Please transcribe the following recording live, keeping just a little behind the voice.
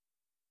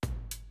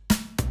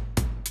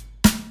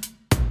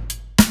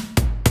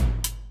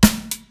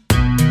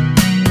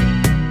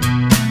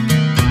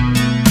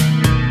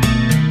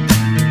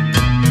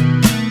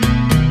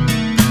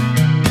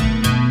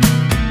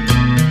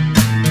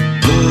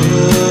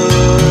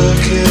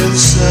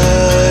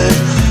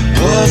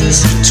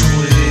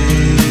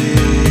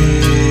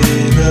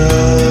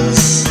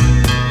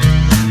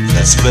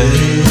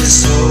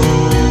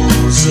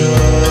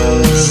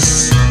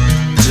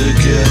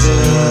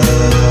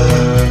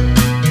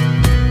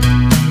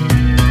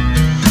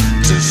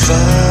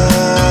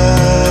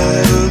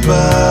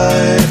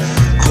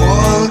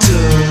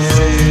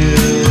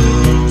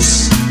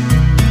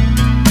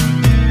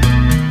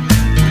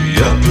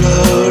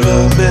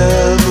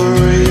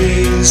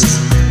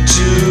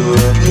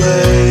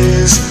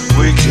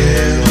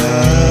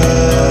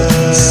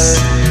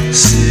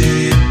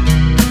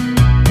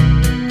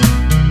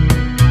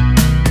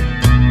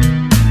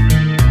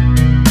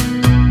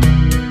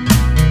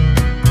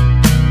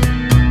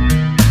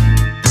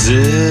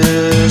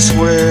this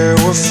where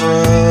we're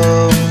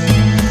from?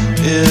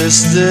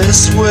 Is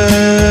this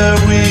where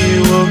we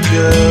will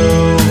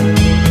go?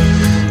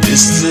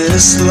 Is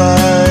this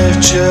life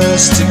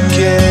just a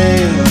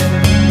game?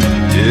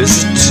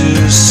 Is it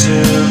too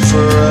soon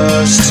for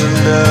us to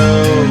know?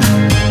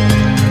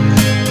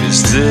 Is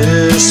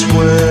this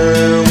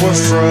where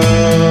we're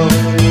from?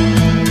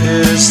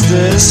 Is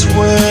this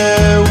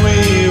where we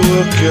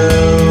will go?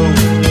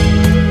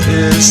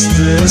 Is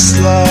this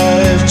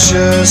life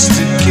just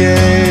a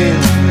game?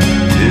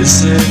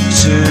 Is it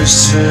too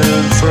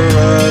soon for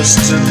us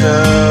to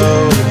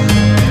know?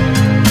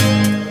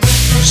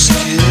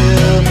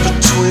 Skip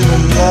between the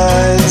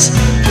lines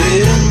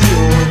in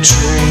your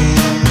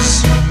dreams.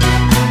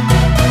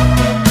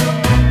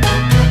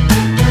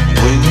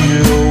 When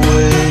you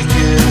awake,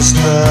 it's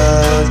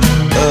not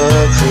a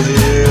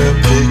clear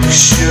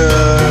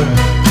picture.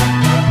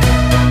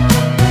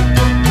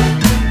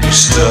 You're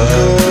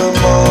stuck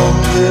among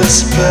this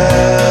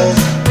path,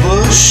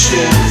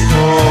 pushing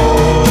forward.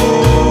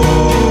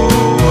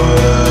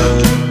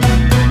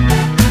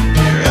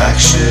 Your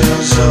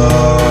actions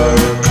are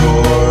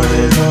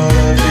recorded on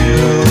a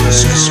viewless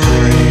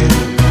screen.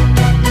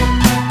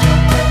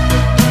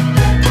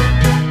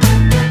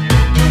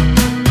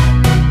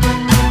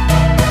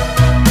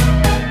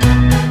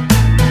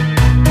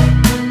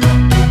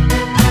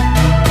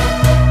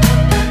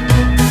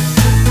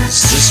 Is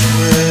this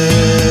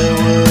where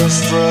we're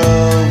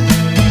from?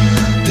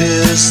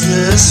 Is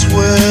this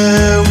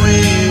where we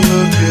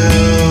will go?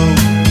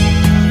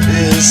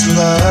 Is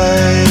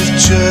life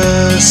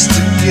just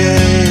a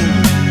game?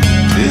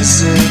 Is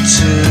it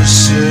too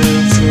soon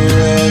for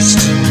us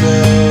to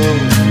know?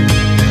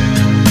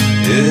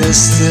 Is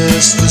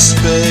this the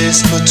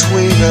space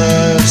between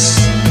us?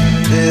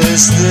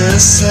 Is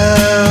this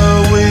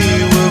how we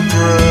will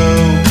grow?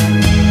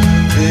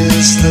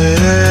 Is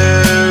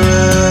there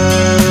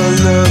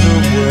another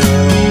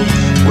world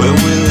where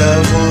we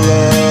level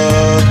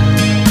up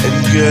and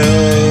go?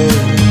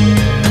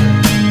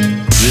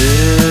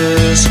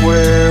 This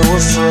where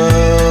we're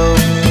from?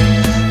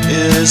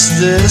 Is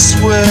this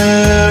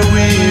where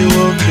we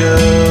will go?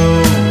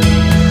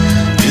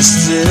 Is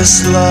this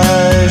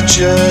life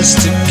just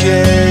a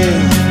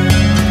game?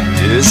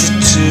 Is it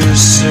too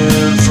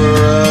soon for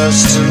us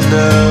to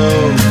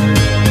know?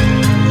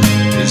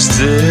 Is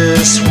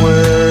this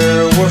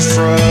where we're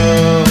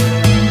from?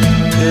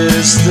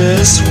 Is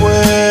this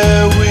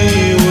where we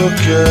will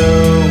go?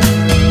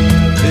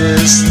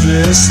 Is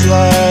this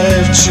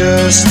life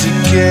just a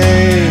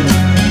game?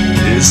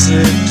 Is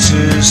it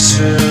too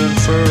soon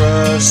for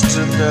us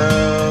to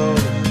know?